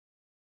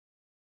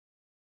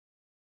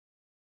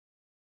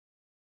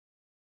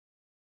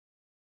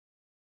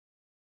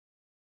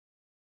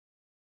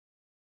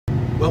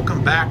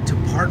Welcome back to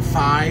part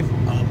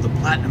 5 of the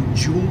platinum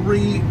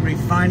jewelry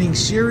refining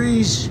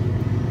series.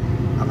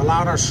 I've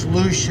allowed our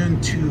solution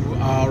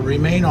to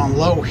remain on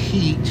low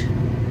heat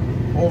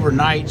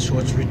overnight, so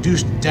it's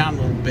reduced down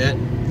a little bit.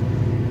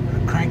 I'm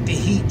going to crank the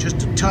heat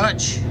just a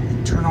touch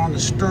and turn on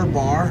the stir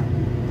bar.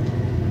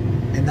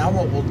 And now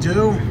what we'll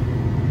do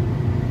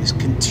is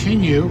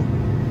continue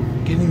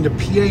getting the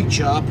pH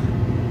up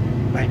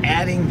by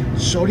adding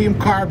sodium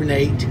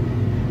carbonate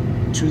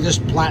to this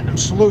platinum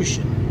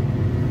solution.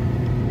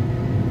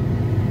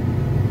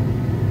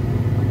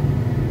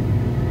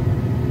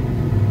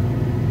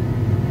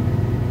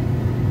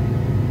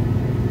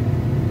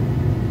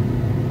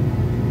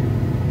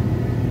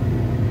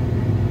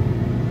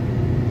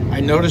 I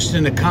noticed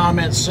in the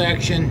comment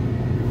section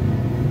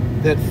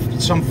that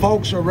some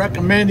folks are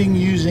recommending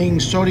using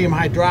sodium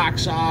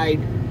hydroxide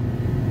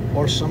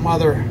or some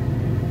other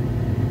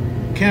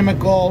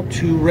chemical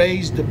to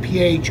raise the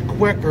pH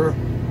quicker,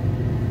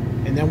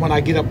 and then when I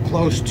get up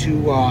close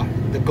to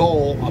the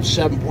goal of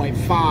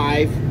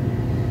 7.5,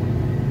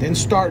 then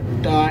start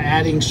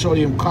adding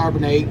sodium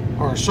carbonate,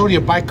 or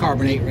sodium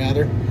bicarbonate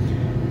rather.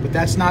 But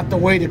that's not the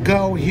way to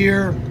go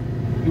here.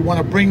 You want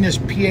to bring this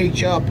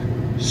pH up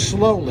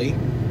slowly,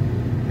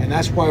 and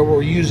that's why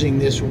we're using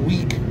this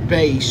weak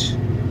base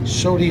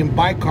sodium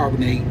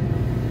bicarbonate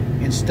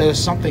instead of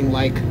something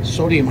like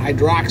sodium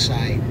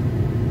hydroxide.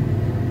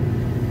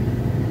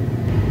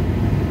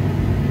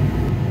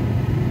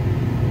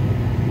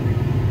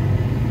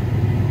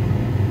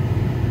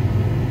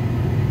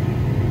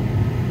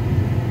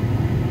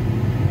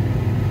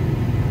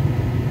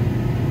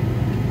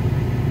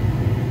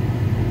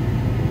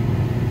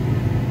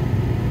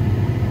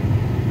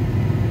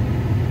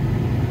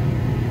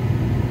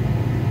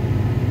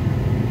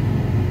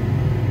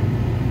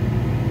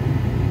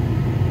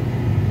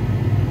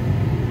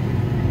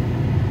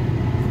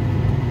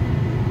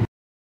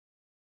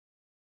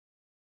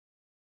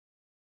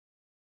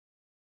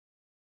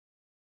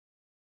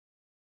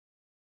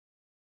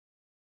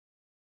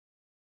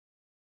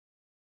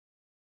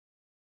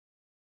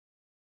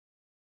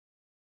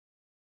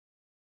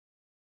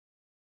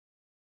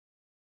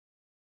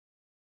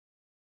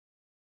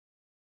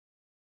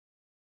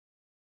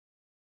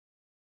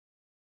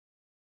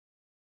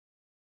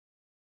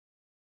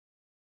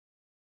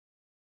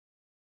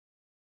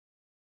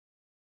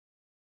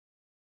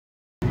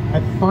 I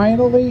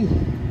finally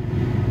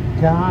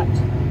got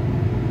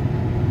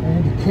an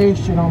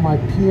indication on my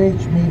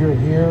pH meter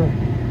here.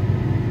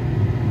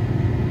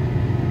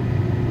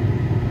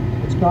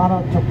 It's gone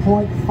up to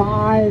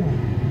 0.5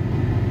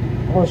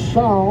 or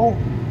so,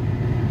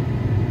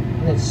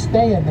 and it's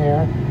staying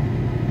there.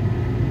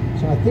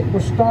 So I think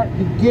we're starting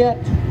to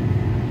get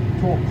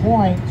to a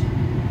point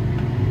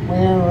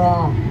where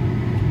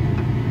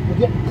we're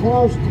getting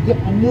close to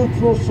getting a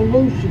neutral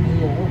solution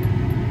here.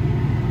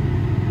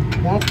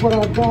 That's what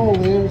our goal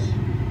is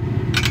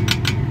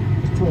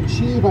to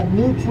achieve a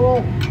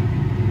neutral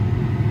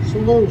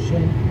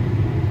solution,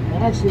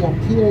 actually a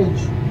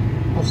pH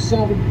of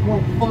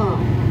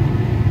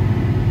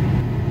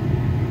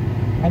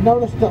 7.5. I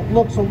noticed it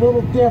looks a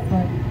little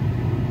different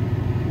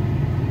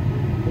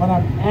when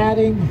I'm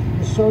adding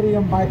the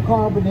sodium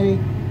bicarbonate.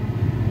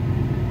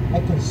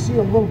 I can see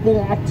a little bit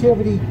of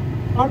activity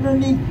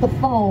underneath the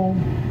foam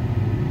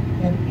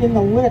and in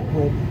the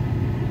liquid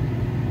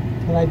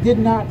that I did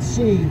not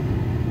see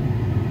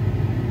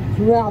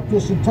throughout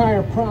this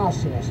entire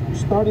process. I'm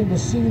starting to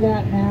see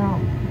that now,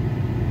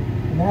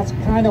 and that's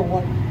kind of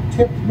what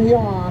tipped me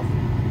off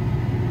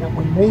that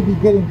we may be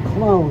getting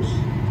close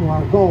to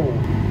our goal.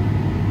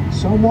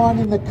 Someone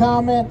in the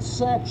comments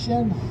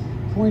section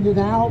pointed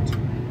out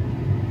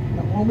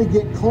that when we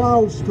get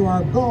close to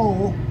our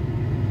goal,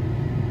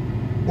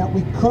 that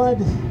we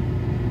could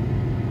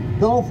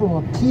go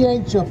from a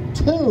pH of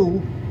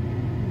 2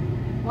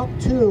 up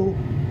to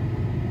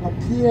a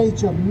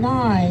pH of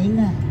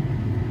 9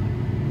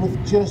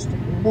 with just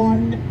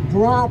one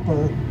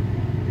dropper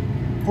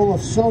full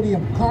of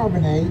sodium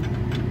carbonate.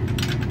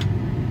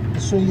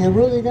 So you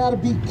really got to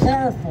be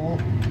careful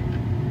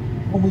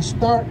when we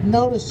start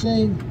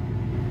noticing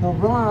the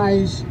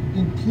rise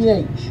in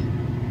pH.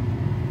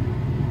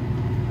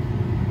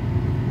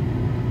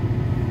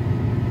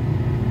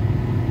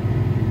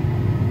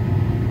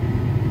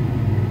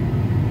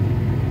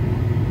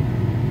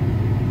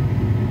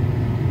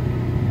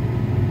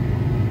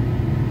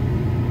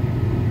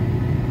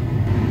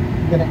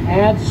 I'm going to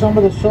add some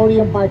of the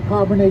sodium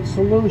bicarbonate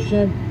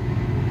solution.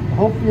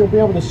 Hopefully you'll be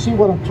able to see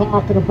what I'm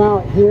talking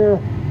about here.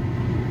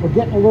 We're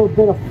getting a little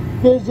bit of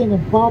fizzing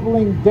and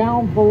bubbling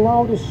down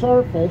below the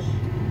surface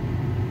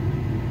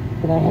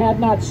that I had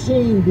not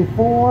seen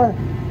before,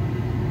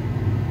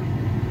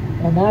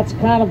 and that's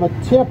kind of a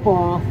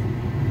tip-off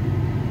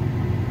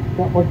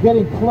that we're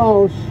getting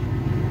close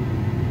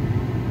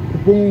to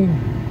being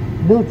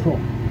neutral.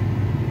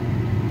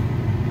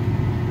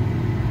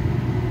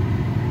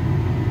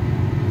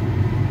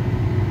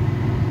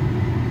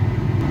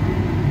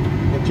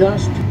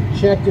 Just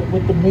checked it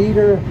with the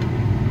meter,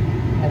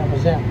 and it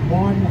was at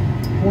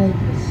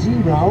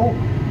 1.0.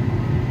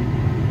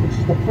 which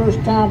is the first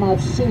time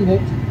I've seen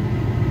it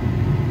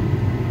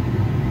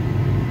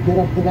get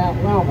up to that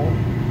level.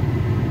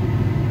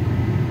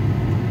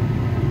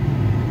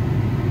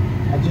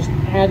 I just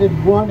added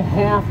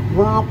 1/2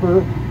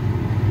 dropper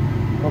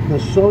of the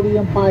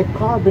sodium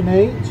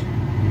bicarbonate.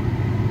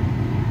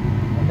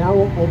 And now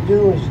what we'll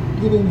do is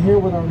get in here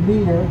with our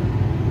meter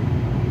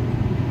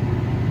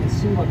and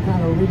see what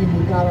kind of reading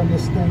we got on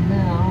this thing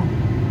now.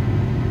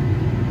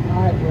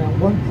 Alright, we're at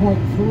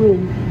 1.3.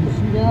 Can you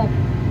see that?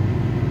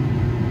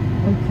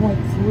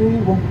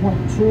 1.3,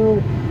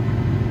 1.2.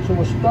 So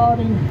we're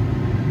starting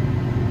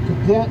to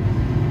get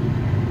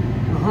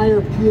a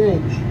higher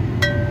pH,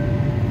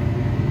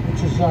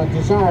 which is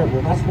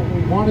desirable. That's what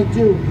we want to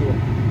do here.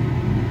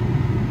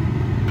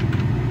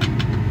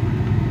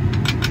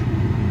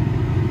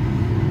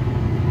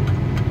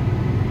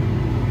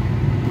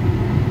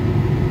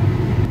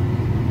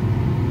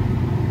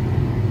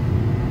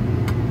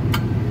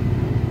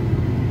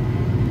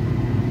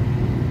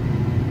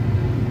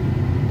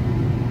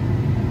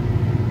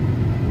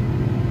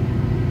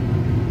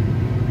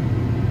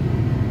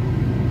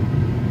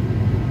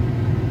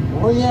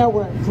 Oh yeah,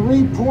 we're at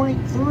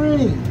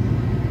 3.3.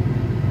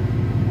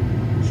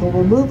 So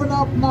we're moving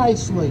up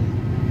nicely.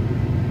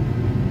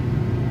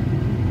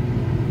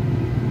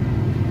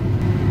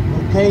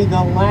 Okay,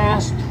 the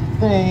last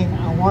thing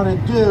I want to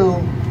do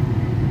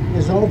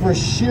is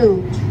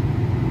overshoot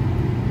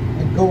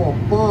and go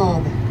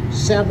above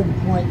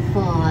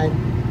 7.5.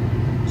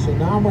 So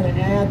now I'm going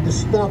to add the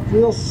stuff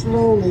real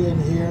slowly in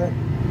here.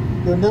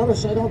 You'll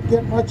notice I don't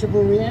get much of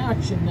a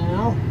reaction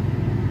now.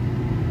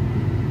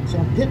 So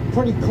I'm getting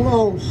pretty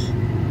close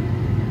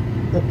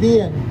to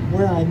being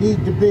where I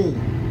need to be.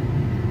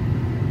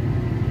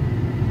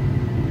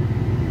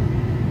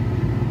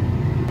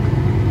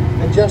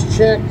 I just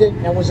checked it,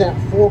 and was at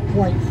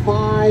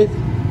 4.5.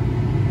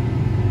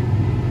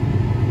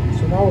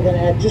 So now we're going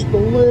to add just a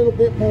little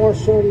bit more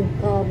sodium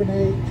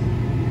carbonate,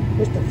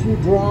 just a few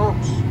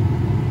drops.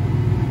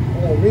 I'm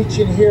going to reach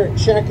in here and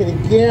check it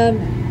again.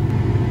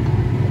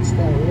 Let's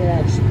that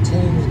reaction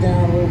tames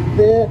down a little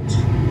bit.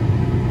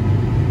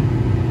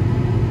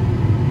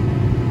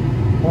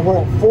 And we're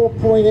at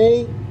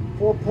 4.8,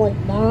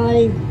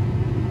 4.9,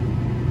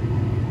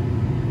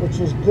 which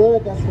is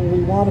good. That's where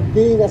we want to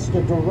be. That's the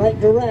right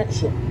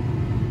direction.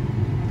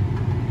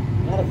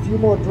 Add a few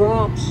more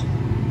drops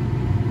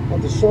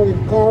of the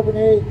sodium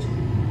carbonate.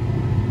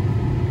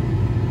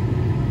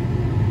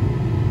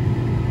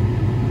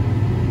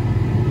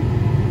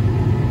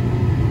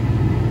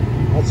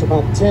 That's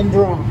about 10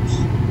 drops.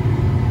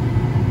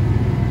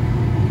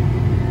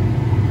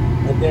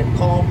 Let that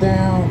calm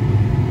down.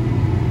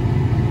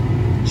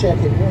 Check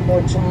it one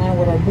more time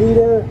with our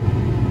meter.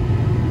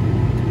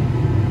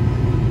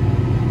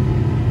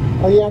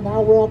 Oh yeah,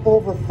 now we're up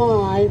over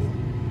 5.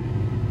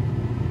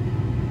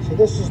 So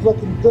this is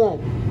looking good.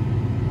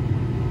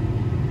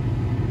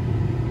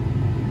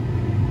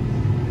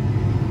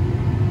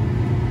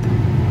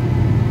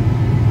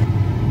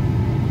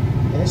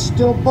 And it's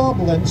still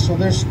bubbling, so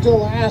there's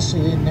still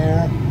acid in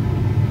there.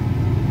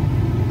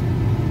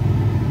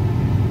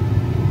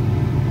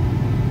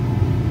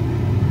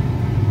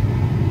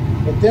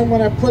 But then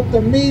when I put the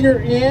meter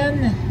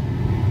in,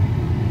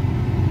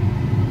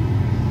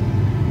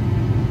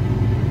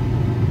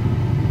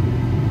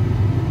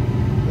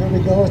 there we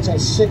go, it's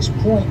at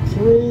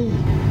 6.3.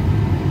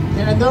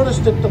 And I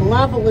noticed that the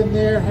level in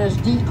there has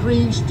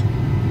decreased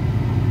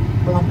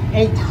from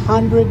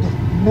 800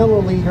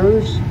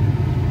 milliliters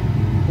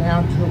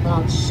down to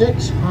about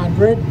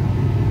 600.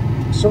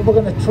 So we're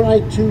going to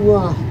try to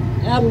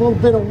add a little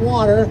bit of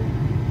water.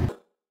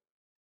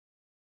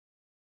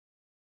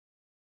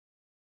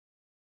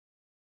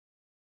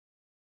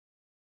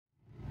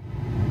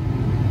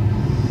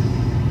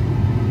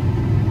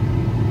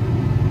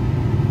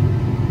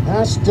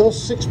 That's still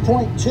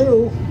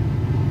 6.2,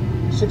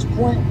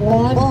 6.1,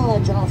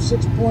 budge off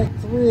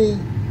 6.3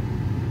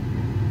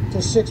 to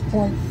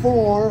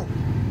 6.4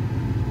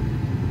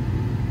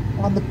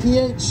 on the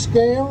pH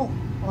scale,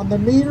 on the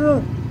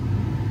meter.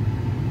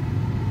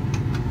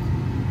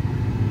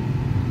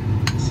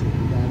 Let's see, we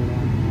got it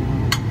on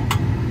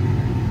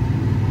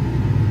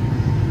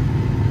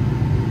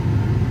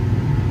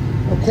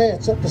now. Okay,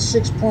 it's up to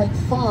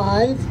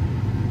 6.5.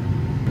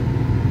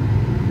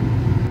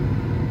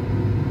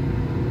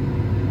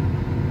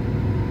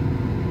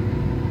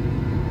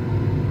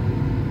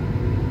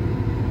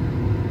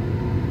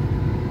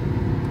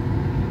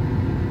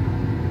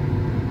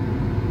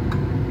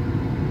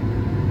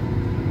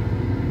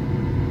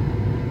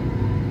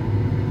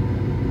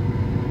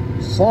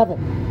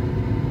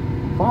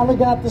 Finally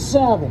got the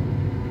 7.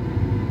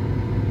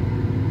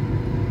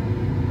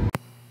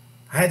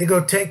 I had to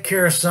go take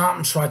care of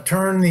something, so I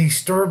turned the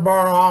stir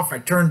bar off. I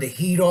turned the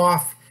heat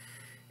off,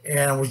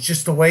 and I was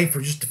just away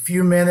for just a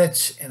few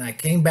minutes, and I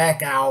came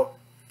back out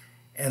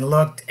and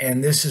looked,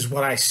 and this is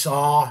what I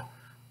saw.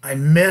 I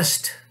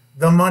missed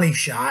the money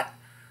shot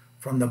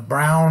from the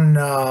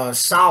brown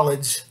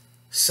solids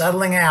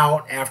settling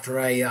out after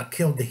I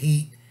killed the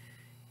heat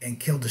and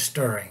killed the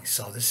stirring.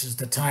 So this is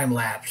the time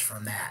lapse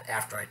from that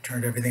after I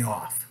turned everything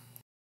off.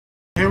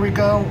 Here we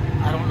go.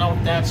 I don't know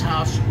if that's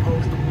how it's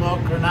supposed to look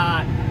or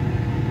not,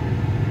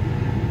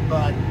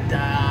 but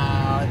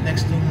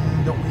next thing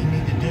that we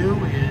need to do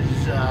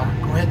is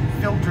go ahead and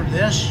filter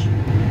this.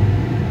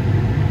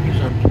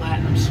 Here's our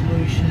platinum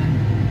solution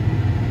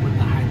with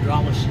the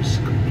hydrolysis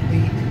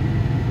complete.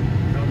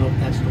 I don't know if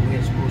that's the way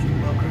it's supposed to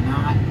look or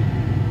not.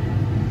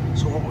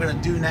 So what we're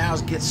going to do now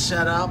is get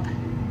set up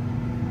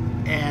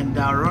and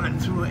run it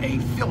through a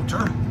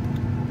filter.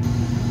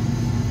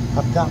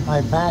 I've got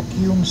my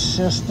vacuum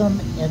system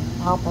in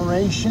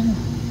operation.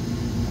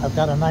 I've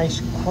got a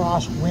nice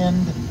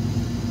crosswind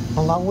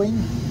blowing,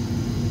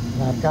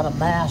 and I've got a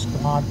mask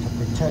on to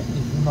protect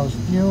me from those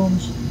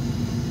fumes.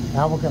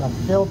 Now we're going to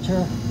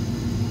filter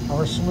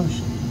our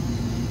solution.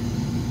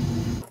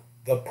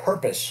 The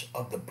purpose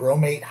of the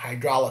bromate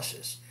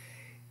hydrolysis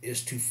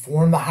is to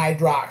form the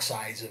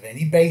hydroxides of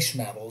any base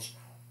metals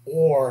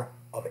or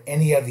of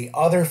any of the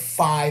other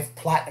 5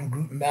 platinum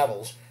group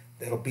metals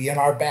that'll be in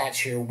our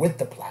batch here with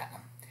the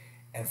platinum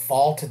and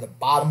fall to the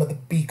bottom of the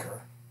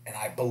beaker. And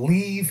I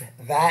believe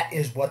that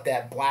is what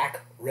that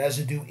black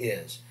residue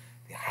is,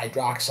 the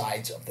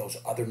hydroxides of those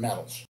other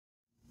metals.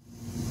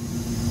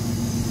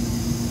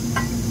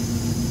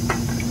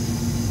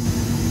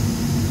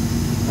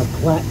 Our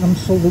platinum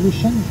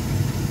solution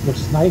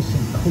looks nice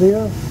and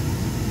clear,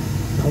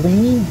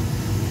 clean.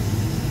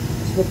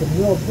 It's looking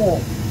real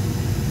good.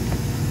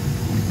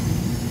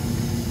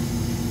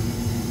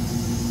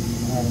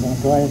 I'm going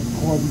to go ahead and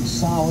pour these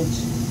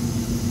solids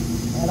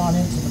right on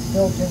into the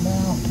filter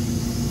now.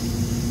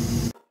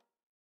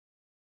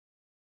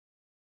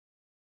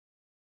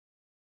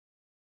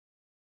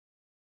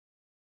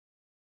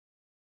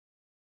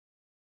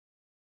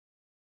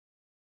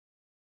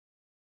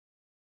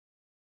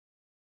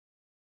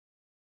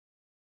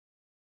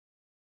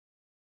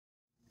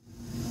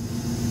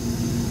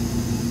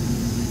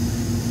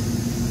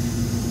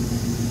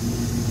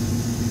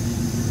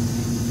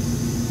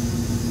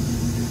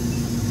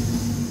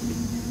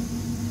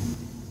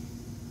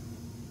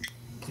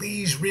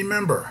 Please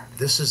remember,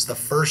 this is the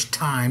first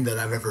time that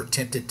I've ever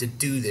attempted to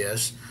do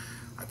this.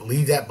 I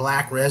believe that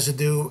black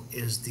residue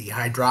is the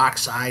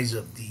hydroxides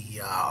of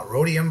the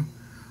Rhodium,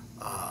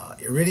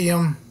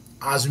 Iridium,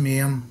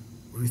 Osmium,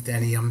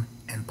 Ruthenium,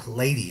 and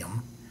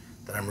Palladium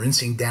that I'm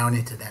rinsing down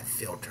into that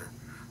filter.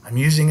 I'm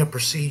using a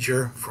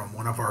procedure from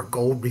one of our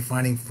gold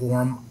refining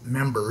forum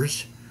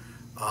members,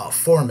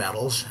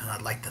 4Metals, and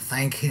I'd like to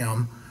thank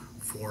him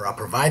for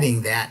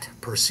providing that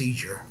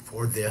procedure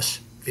for this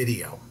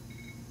video.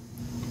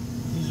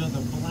 These are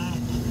the black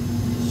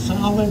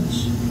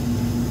solids.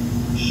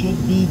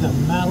 Should be the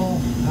metal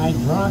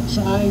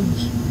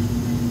hydroxides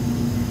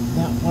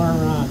that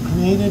were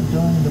created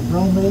during the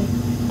bromate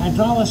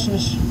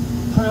hydrolysis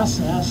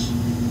process.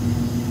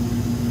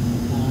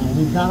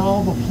 We've got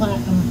all the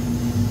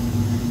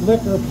platinum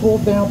liquor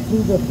pulled down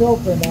through the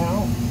filter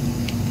now.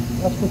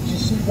 That's what you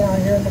see down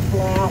here in the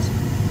flask.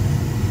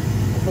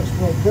 It looks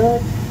real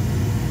good.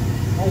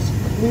 Nice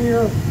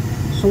clear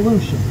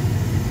solution.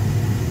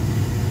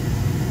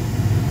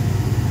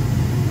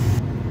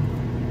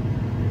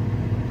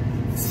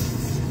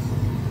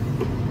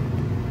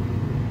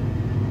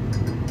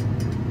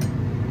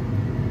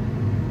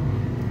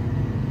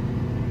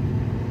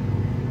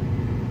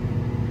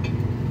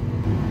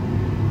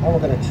 Now we're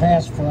going to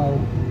transfer our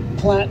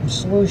platinum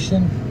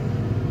solution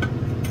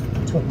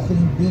to a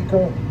clean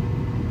beaker.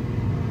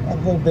 A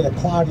little bit of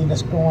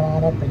cloudiness going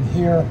on up in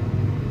here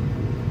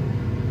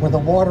where the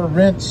water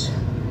rinse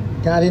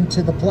got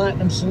into the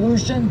platinum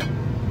solution.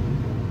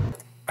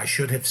 I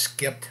should have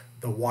skipped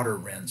the water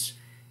rinse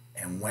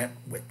and went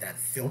with that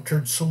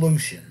filtered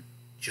solution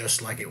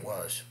just like it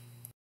was.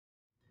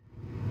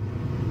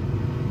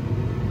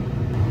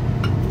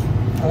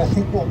 And I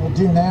think what we'll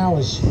do now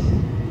is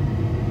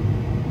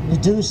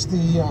reduce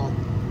the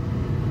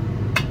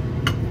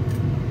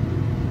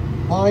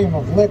volume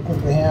of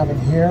liquid we have in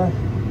here.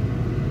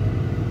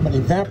 I'm going to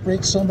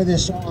evaporate some of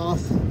this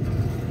off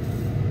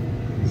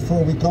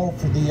before we go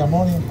for the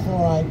ammonium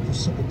chloride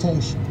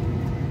precipitation.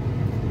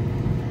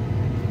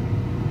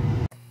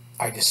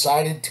 I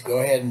decided to go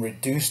ahead and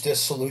reduce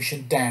this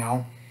solution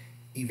down,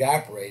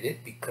 evaporate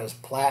it, because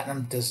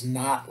platinum does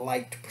not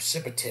like to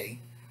precipitate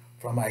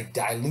from a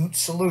dilute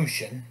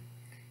solution.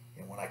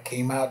 And when I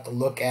came out to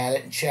look at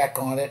it and check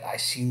on it, I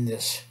seen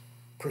this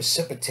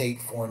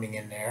precipitate forming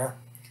in there,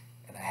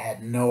 and I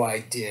had no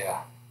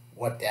idea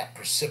what that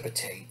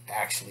precipitate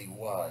actually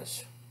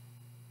was.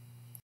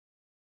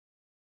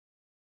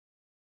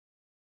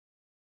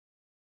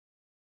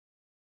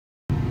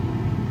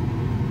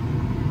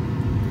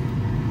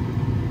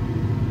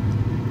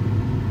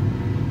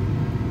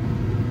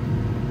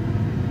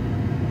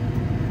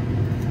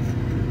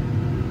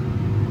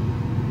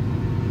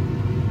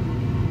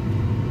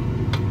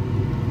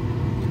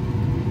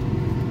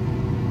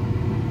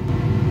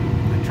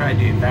 Tried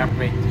to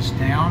evaporate this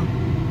down.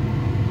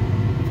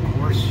 Of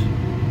course,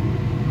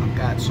 I've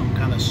got some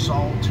kind of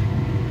salt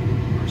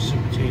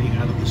precipitating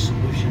out of the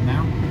solution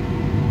now.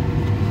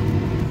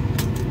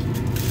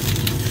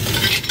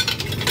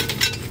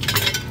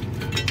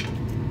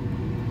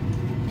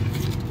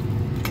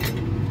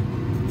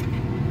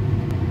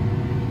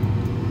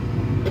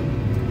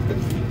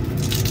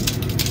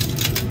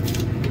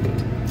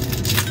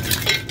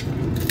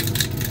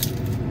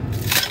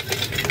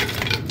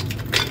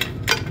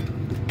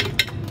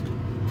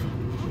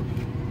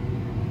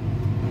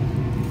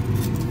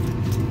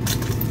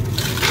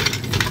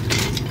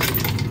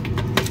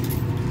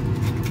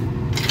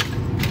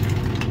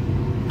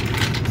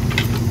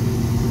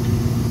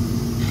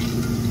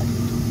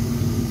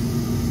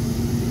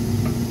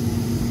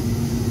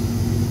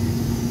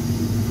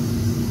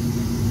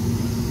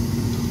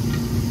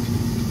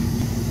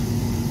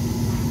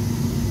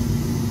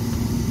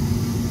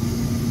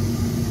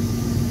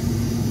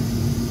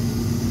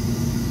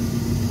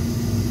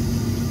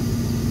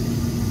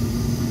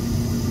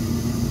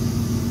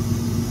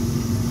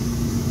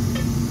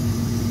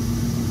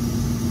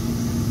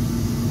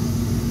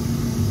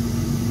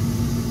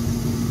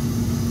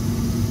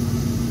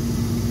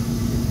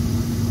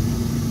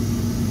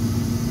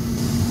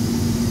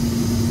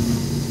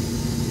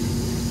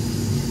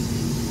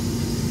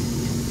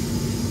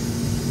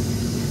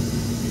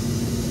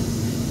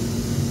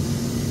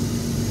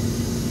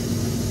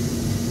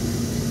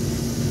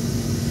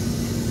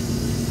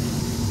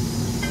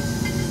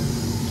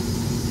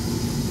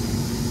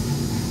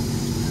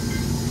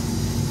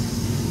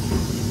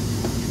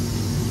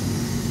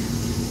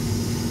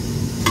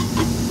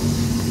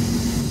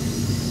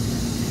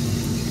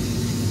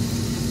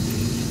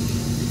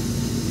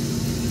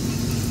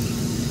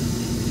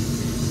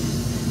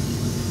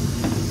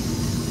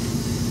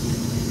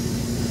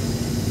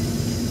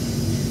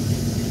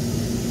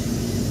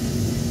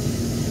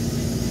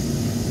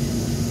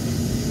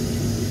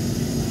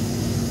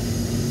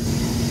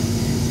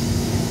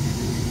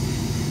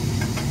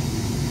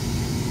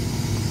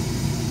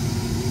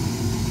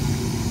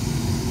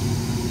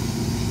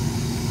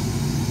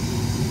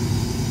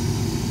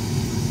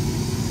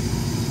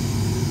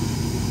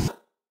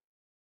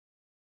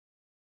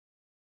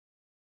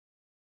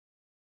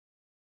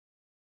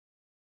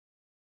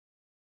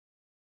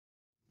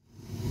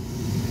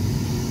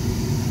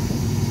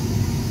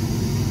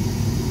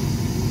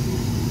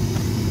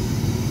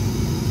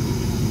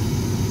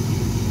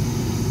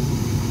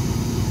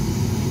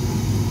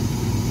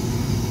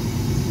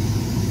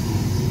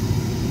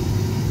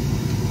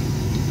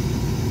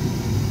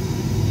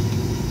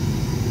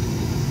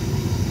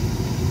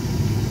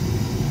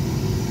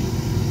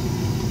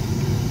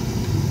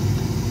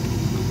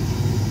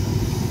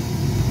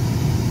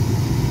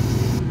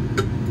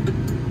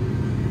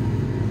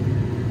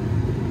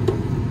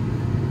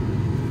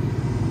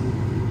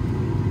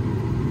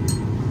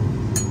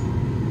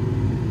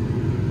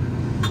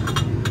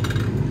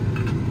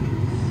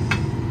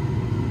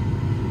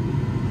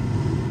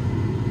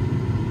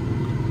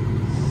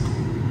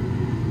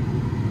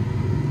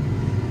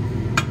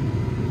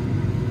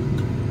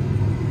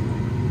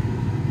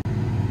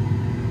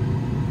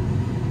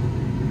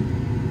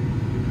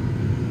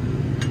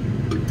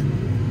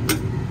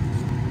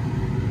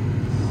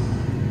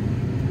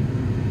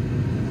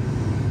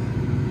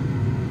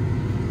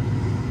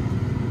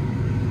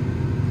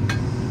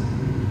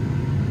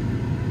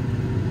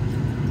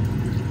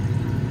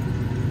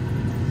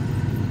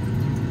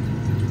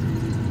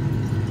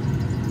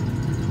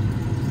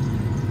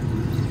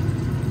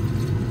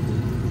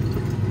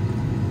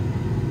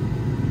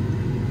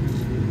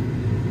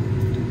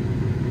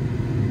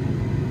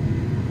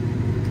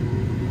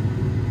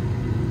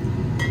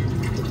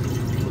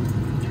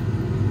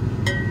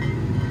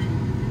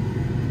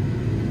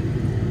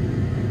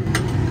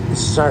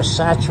 This is our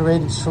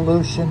saturated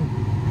solution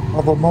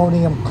of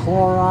ammonium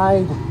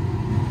chloride.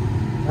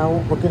 Now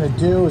what we're going to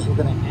do is we're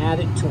going to add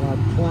it to our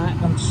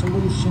platinum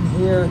solution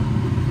here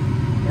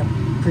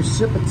and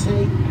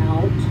precipitate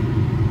out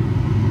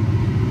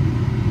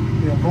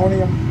the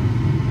ammonium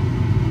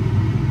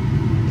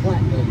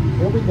platinate.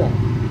 Here we go.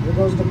 Here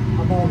goes the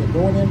ammonia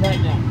going in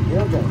right now. Here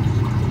it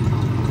goes.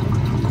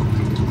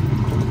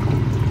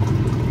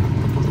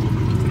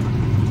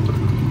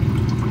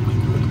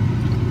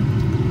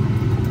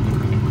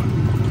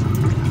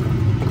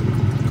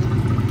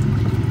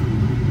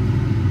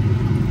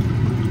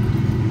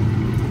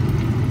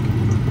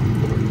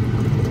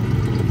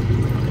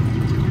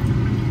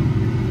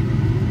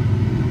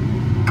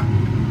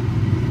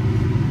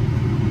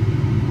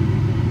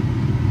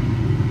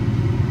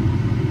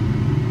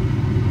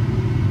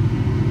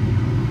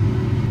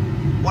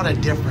 What a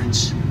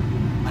difference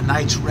a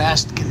night's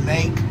rest can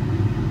make.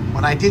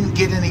 When I didn't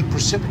get any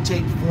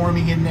precipitate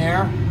forming in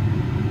there,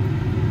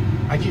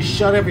 I just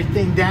shut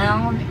everything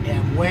down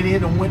and went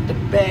in and went to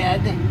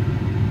bed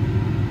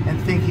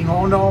and thinking,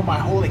 oh no, my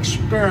whole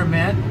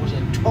experiment was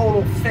a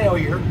total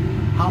failure.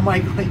 How am I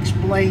going to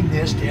explain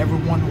this to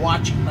everyone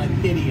watching my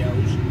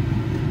videos?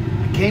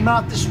 I came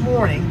out this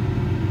morning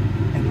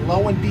and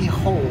lo and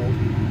behold,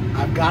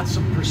 I've got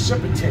some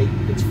precipitate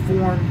that's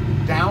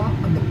formed down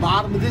on the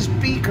bottom of this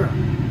beaker.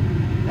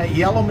 That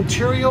yellow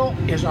material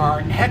is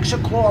our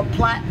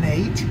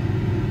hexachloroplatinate,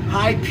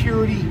 high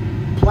purity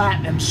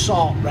platinum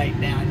salt right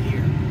down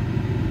here.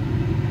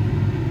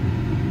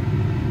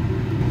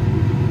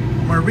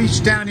 I'm going to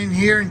reach down in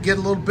here and get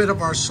a little bit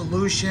of our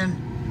solution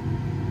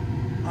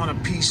on a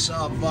piece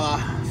of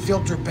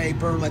filter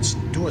paper. Let's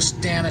do a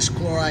stannous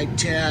chloride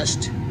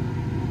test.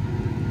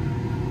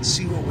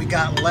 See what we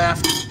got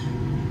left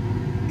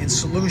in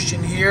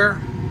solution here.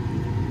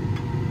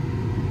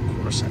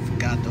 Of course, I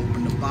forgot to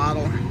open the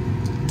bottle.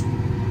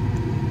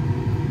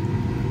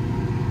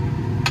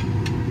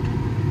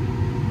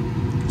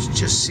 Let's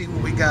just see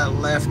what we got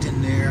left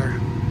in there.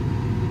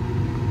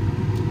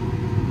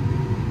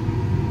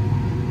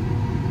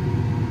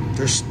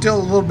 There's still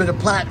a little bit of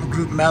platinum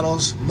group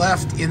metals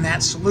left in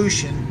that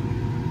solution,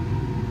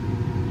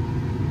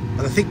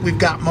 but I think we've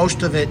got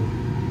most of it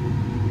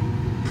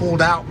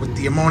pulled out with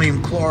the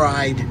ammonium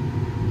chloride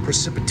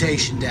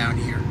precipitation down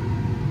here.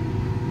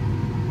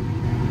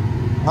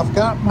 I've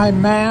got my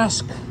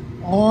mask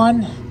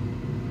on,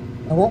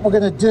 and what we're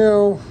going to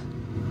do,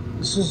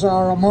 this is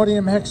our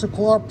ammonium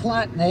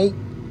hexachloroplatinate.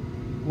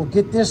 We'll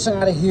get this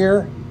out of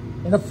here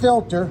in a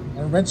filter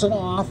and rinse it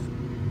off.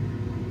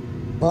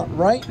 But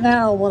right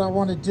now what I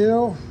want to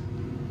do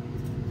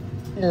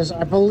is,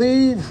 I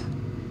believe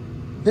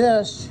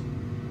this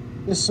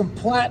is some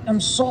platinum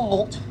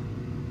salt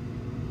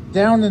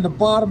down in the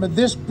bottom of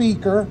this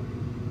beaker.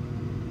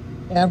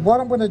 And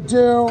what I'm going to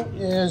do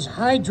is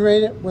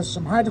hydrate it with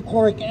some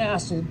hydrochloric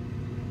acid,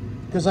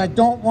 because I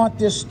don't want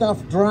this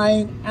stuff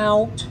drying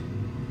out.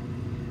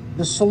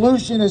 The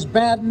solution is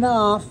bad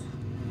enough,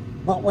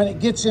 but when it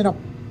gets in a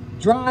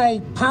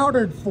dry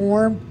powdered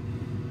form,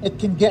 it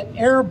can get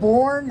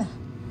airborne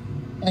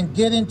and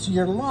get into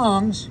your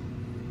lungs.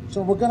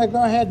 So we're going to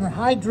go ahead and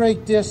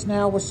hydrate this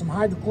now with some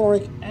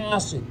hydrochloric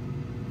acid.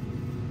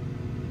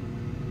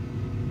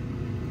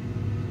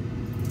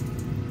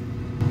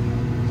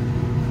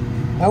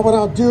 Now what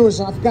I'll do is,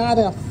 I've got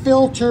a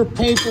filter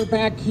paper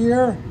back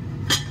here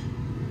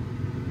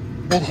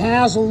that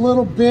has a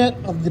little bit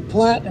of the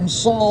platinum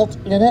salt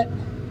in it.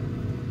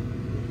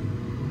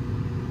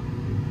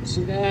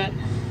 See that?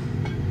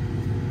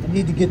 I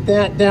need to get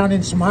that down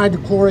in some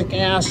hydrochloric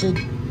acid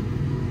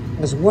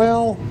as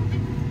well.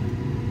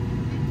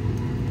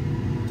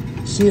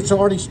 See, it's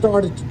already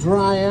started to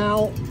dry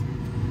out.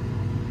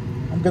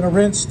 I'm going to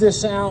rinse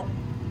this out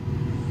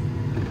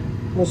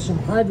with some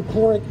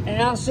hydrochloric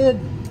acid.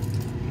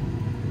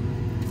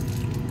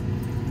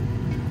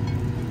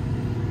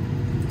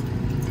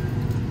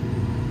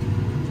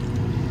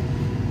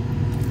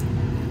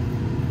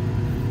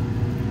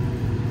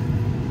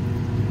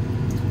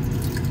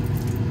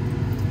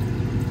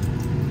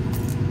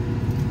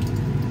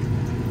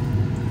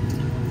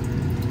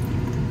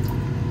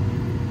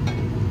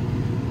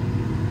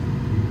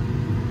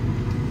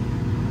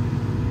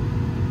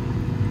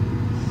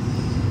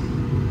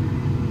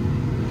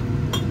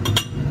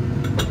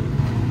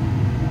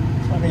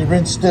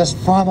 Rinse this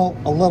funnel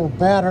a little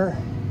better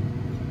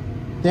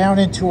down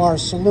into our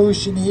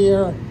solution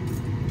here.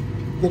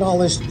 Get all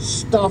this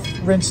stuff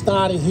rinsed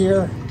out of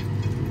here.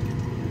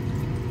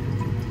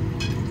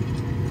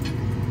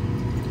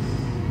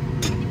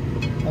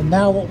 And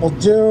now what we'll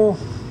do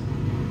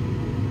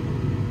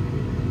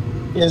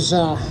is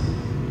I'm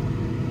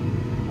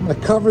going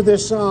to cover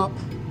this up.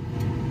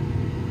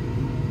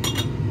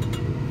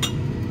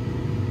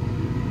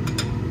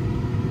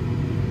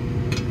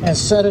 And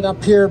set it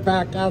up here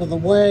back out of the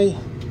way.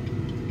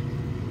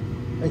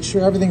 Make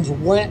sure everything's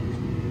wet.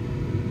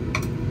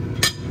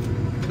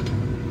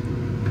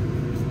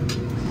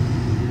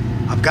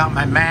 I've got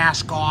my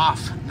mask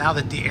off now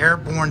that the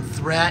airborne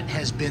threat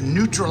has been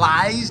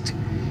neutralized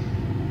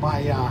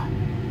by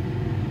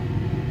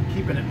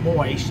keeping it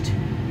moist.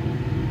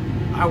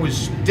 I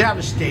was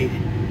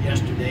devastated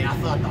yesterday. I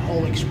thought the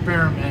whole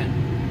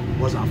experiment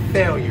was a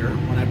failure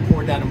when I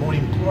poured that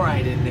ammonium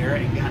chloride in there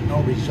and got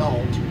no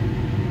result.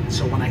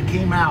 So when I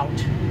came out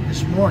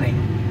this morning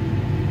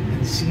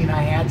and seen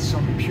I had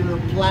some pure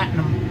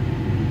platinum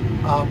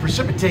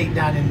precipitate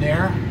down in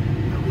there,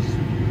 I was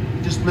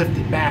just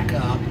lifted back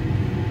up.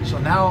 So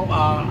now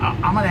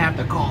I'm gonna have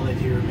to call it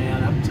here,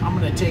 man. I'm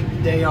gonna take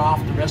the day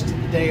off, the rest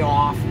of the day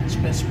off, and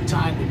spend some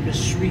time with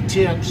Miss Sri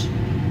Tips,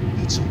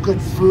 eat some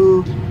good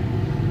food,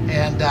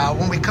 and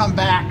when we come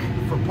back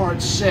for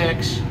part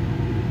 6,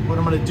 what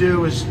I'm gonna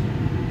do is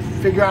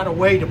figure out a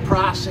way to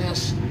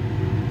process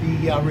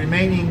the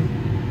remaining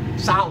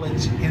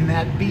solids in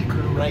that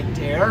beaker right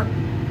there,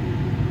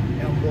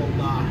 and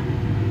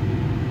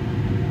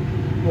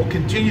we'll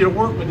continue to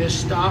work with this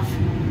stuff.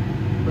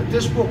 But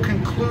this will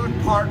conclude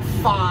part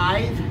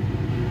 5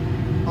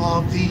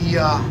 of the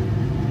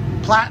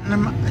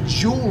platinum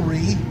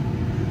jewelry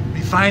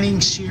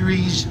refining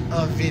series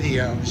of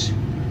videos.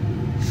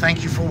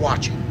 Thank you for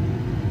watching.